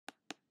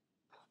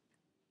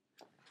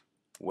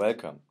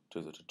Welcome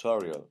to the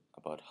tutorial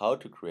about how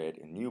to create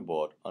a new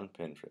board on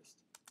Pinterest.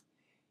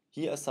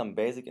 Here are some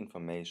basic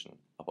information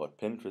about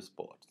Pinterest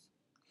boards.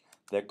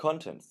 Their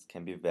contents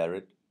can be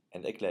varied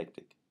and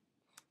eclectic.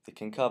 They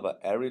can cover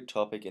every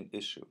topic and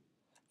issue.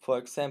 For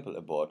example,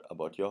 a board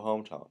about your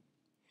hometown.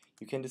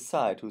 You can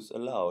decide who's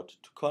allowed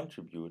to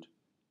contribute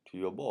to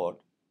your board,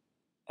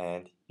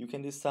 and you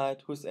can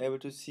decide who's able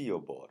to see your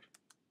board.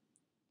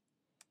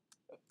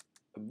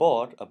 A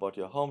board about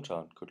your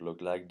hometown could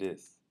look like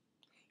this.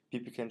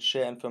 People can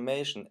share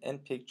information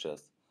and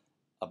pictures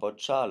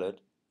about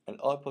Charlotte and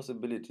all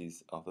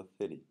possibilities of the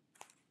city.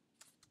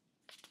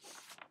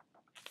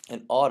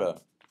 In order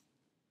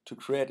to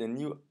create a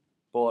new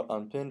board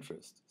on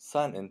Pinterest,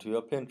 sign into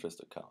your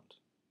Pinterest account.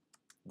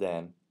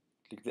 Then,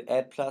 click the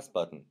Add Plus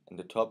button in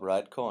the top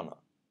right corner,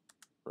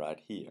 right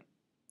here.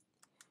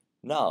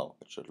 Now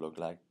it should look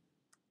like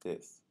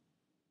this.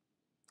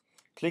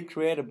 Click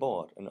Create a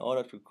Board in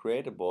order to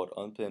create a board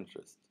on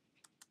Pinterest,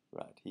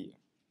 right here.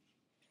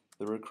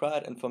 The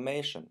required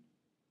information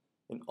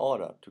in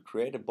order to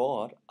create a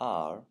board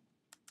are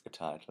a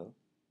title,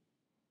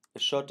 a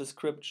short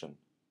description,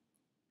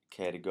 a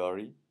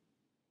category,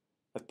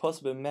 a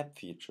possible map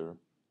feature,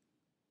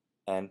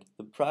 and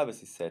the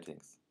privacy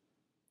settings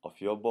of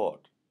your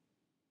board.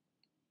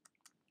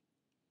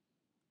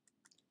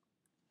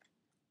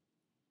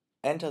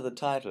 Enter the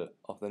title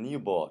of the new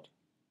board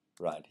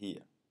right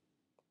here.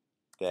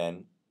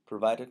 Then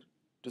provide a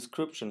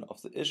description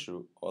of the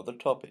issue or the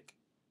topic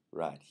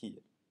right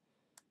here.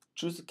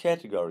 Choose a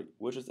category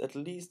which is at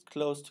least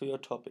close to your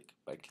topic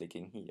by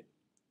clicking here.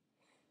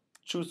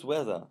 Choose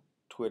whether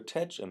to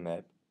attach a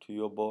map to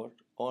your board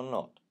or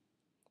not.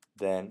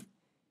 Then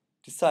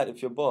decide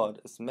if your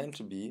board is meant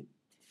to be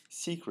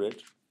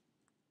secret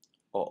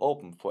or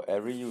open for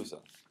every user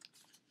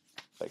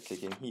by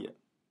clicking here.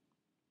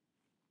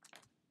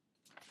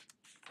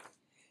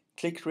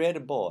 Click Create a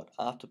Board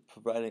after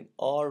providing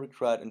all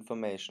required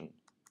information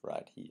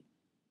right here.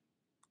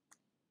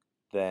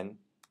 Then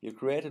your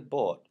created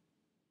board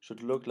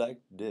should look like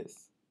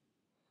this.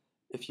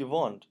 If you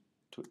want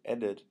to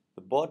edit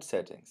the board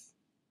settings,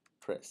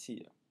 press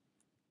here.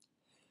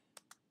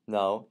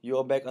 Now you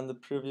are back on the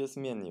previous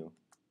menu.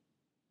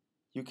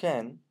 You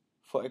can,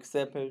 for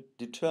example,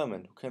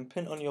 determine who can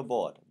pin on your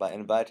board by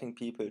inviting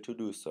people to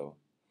do so.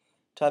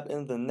 Type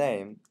in the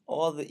name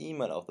or the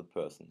email of the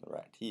person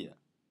right here.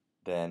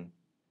 Then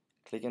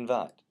click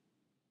Invite.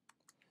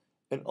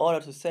 In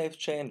order to save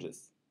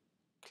changes,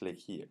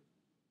 click here.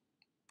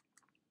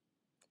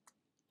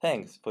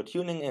 Thanks for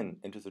tuning in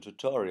into the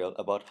tutorial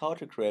about how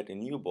to create a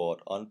new board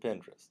on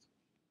Pinterest.